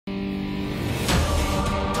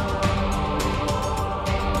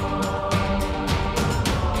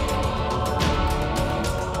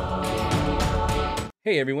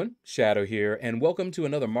Hey everyone, Shaedow here, and welcome to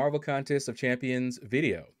another Marvel Contest of Champions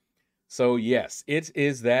video. So yes, it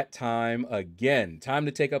is that time again. Time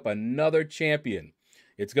to take up another champion.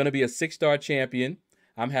 It's going to be a 6-star champion.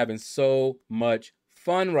 I'm having so much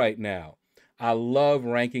fun right now. I love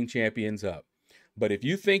ranking champions up. But if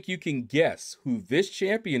you think you can guess who this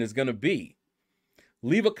champion is going to be,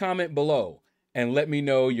 leave a comment below and let me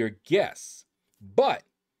know your guess. But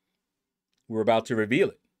we're about to reveal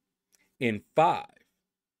it in 5,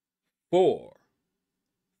 4,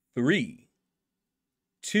 3,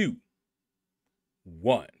 2,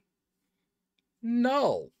 1.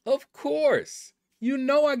 Null, of course. You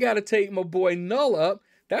know I gotta take my boy Null up.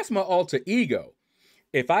 That's my alter ego.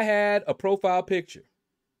 If I had a profile picture,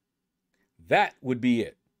 that would be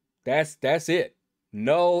it. That's it.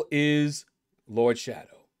 Null is LordShaedow.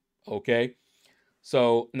 Okay.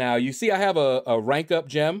 So now you see I have a rank up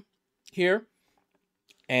gem here,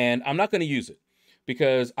 and I'm not going to use it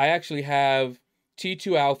because I actually have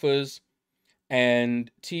T2 alphas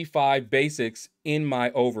and T5 basics in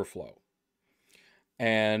my overflow.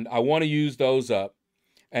 And I want to use those up,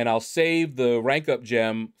 and I'll save the rank up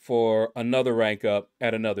gem for another rank up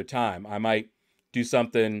at another time. I might do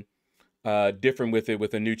something different with it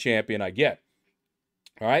with a new champion I get.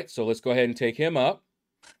 All right, so let's go ahead and take him up.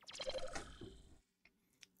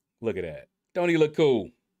 Look at that. Don't he look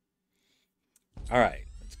cool? All right,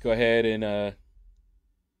 let's go ahead and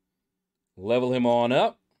level him on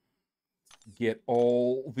up. Get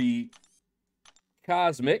all the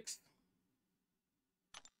cosmics.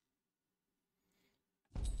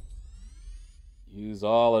 Use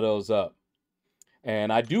all of those up.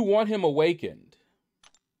 And I do want him awakened.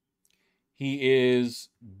 He is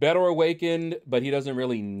better awakened, but he doesn't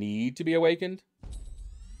really need to be awakened.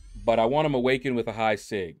 But I want him awakened with a high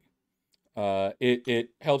sig. It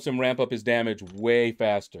helps him ramp up his damage way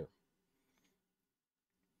faster.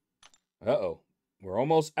 Uh-oh. We're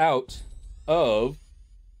almost out of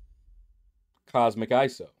Cosmic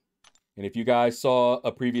ISO. And if you guys saw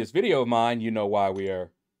a previous video of mine, you know why we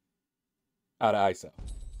are out of ISO.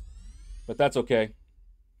 But that's okay.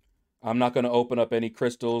 I'm not going to open up any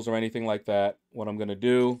crystals or anything like that. What I'm going to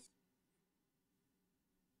do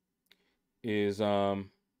is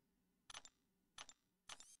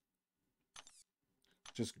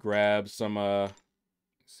just grab some, let's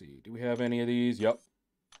see, do we have any of these? Yep.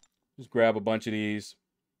 Just grab a bunch of these.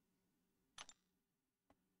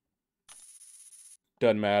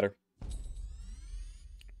 Doesn't matter.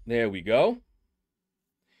 There we go.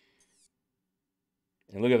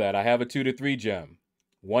 And look at that. I have a 2 to 3 gem.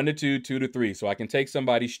 1 to 2, 2 to 3. So I can take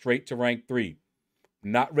somebody straight to rank 3.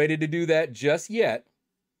 Not ready to do that just yet.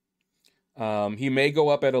 He may go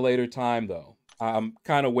up at a later time, though. I'm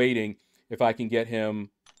kind of waiting if I can get him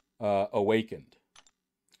awakened.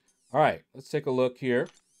 All right, let's take a look here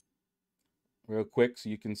real quick so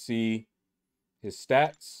you can see his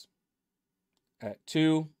stats at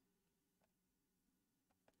 2.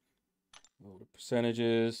 Oh, the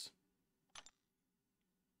percentages.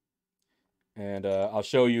 And I'll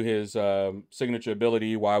show you his signature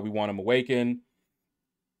ability, why we want him awakened.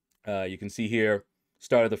 You can see here,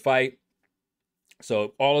 start of the fight.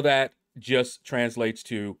 So all of that just translates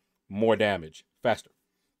to more damage, faster.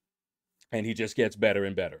 And he just gets better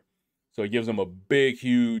and better. So it gives him a big,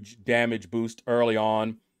 huge damage boost early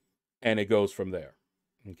on, and it goes from there.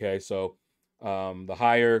 Okay, so the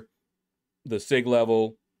higher the sig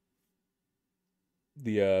level,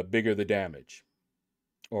 the bigger the damage.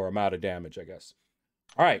 Or amount of damage, I guess.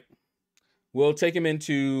 All right. We'll take him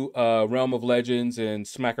into Realm of Legends and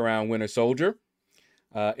smack around Winter Soldier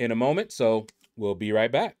in a moment. So we'll be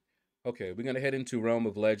right back. Okay, we're going to head into Realm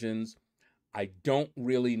of Legends. I don't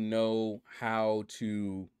really know how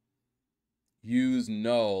to use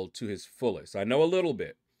Null to his fullest. I know a little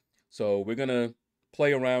bit. So we're going to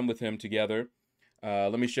play around with him together.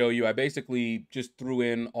 Let me show you. I basically just threw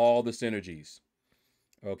in all the synergies.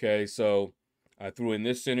 Okay, so I threw in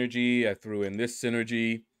this synergy. I threw in this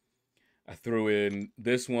synergy. I threw in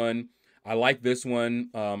this one. I like this one.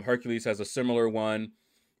 Hercules has a similar one,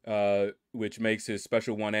 which makes his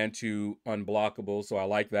special 1 and 2 unblockable. So I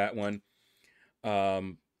like that one.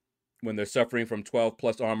 When they're suffering from 12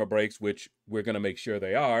 plus armor breaks, which we're going to make sure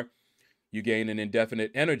they are, you gain an indefinite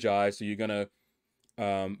energize. So you're going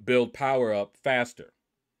to build power up faster.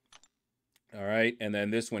 All right. And then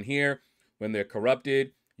this one here, when they're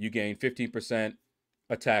corrupted, you gain 15%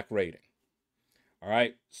 attack rating. All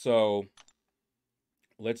right, so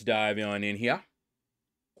let's dive on in here.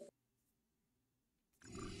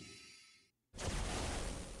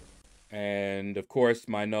 And of course,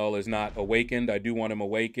 my Null is not awakened. I do want him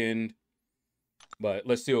awakened, but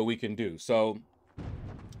let's see what we can do. So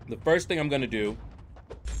the first thing I'm going to do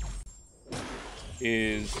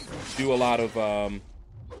is do a lot of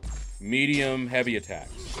medium heavy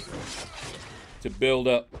attacks to build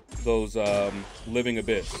up those living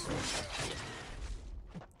abyss.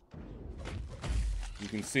 You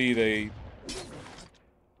can see they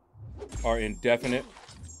are indefinite,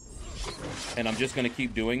 and I'm just going to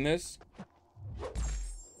keep doing this.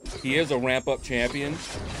 He is a ramp up champion.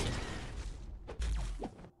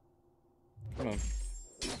 Come on.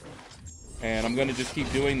 And I'm going to just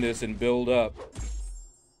keep doing this and build up.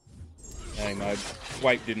 Dang, my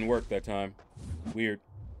swipe didn't work that time. Weird.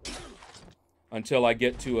 Until I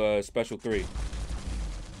get to a special 3.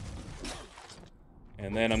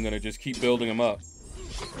 And then I'm going to just keep building them up.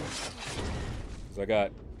 Because I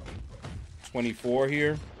got 24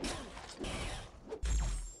 here.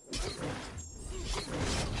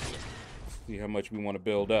 See how much we want to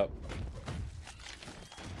build up.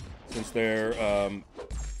 Since they're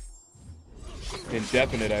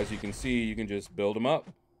indefinite, as you can see, you can just build them up.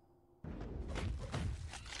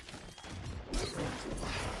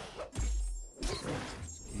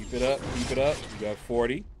 Keep it up, keep it up. You got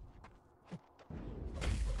 40.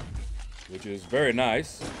 Which is very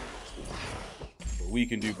nice. But we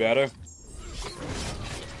can do better.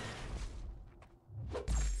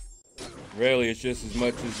 Really, it's just as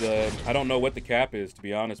much as, I don't know what the cap is, to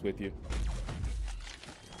be honest with you.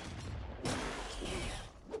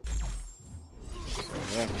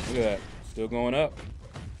 Yeah, look at that. Still going up.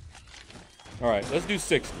 All right, let's do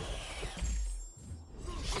 60.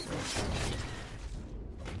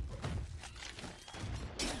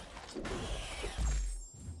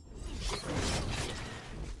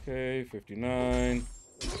 Okay, 59,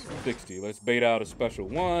 60. Let's bait out a special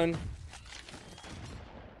 1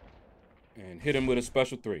 and hit him with a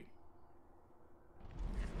special 3.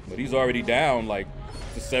 But he's already down like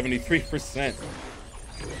to 73%.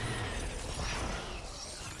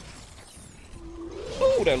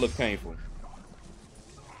 Ooh, that looked painful.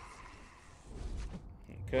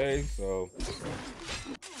 Okay, so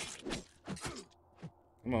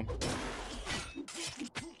come on.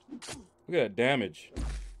 Look at that damage.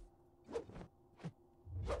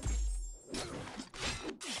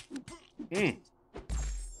 And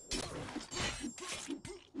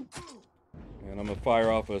I'm gonna fire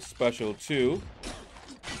off a special 2.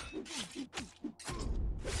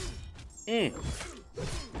 And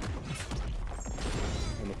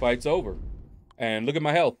the fight's over. And look at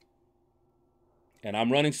my health. And I'm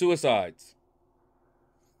running suicides.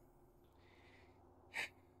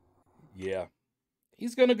 Yeah.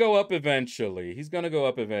 He's gonna go up eventually. He's gonna go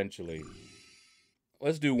up eventually.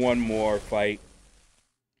 Let's do one more fight.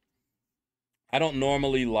 I don't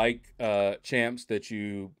normally like champs that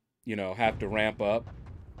you know, have to ramp up.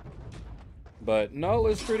 But Null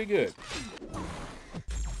is pretty good.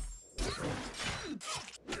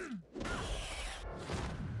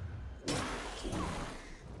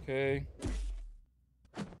 Okay.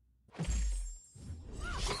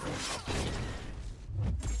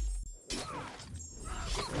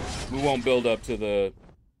 We won't build up to the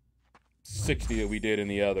 60 that we did in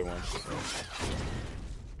the other one.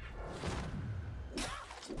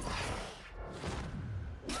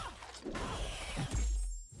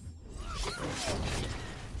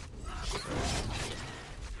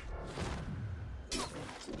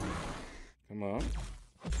 Come on.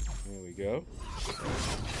 There we go.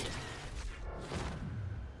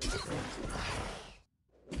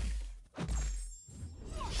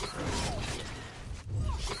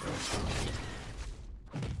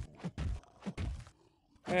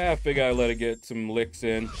 I figure I let it get some licks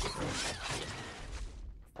in.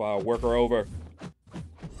 Wow, work her over.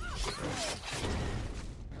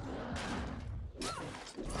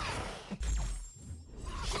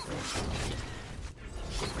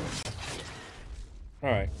 All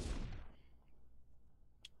right.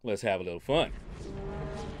 Let's have a little fun.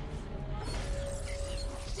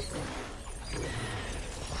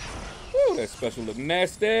 Ooh, that special look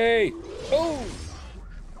nasty. Oh.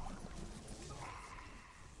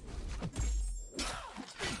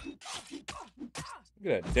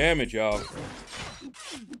 Look at that damage, y'all.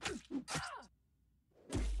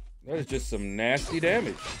 That is just some nasty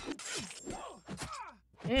damage.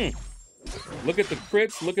 Look at the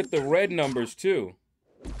crits. Look at the red numbers, too.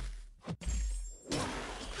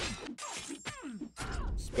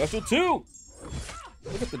 Special 2.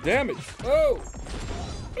 Look at the damage. Oh.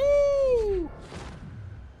 Ooh.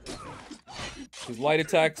 His light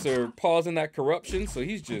attacks are pausing that corruption, so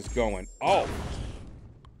he's just going off.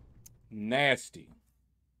 Nasty.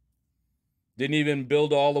 Didn't even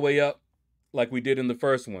build all the way up like we did in the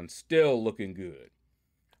first one. Still looking good.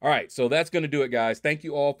 All right, so that's going to do it, guys. Thank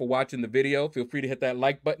you all for watching the video. Feel free to hit that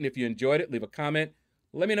like button if you enjoyed it. Leave a comment.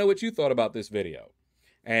 Let me know what you thought about this video.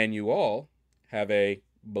 And you all have a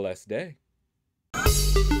blessed day.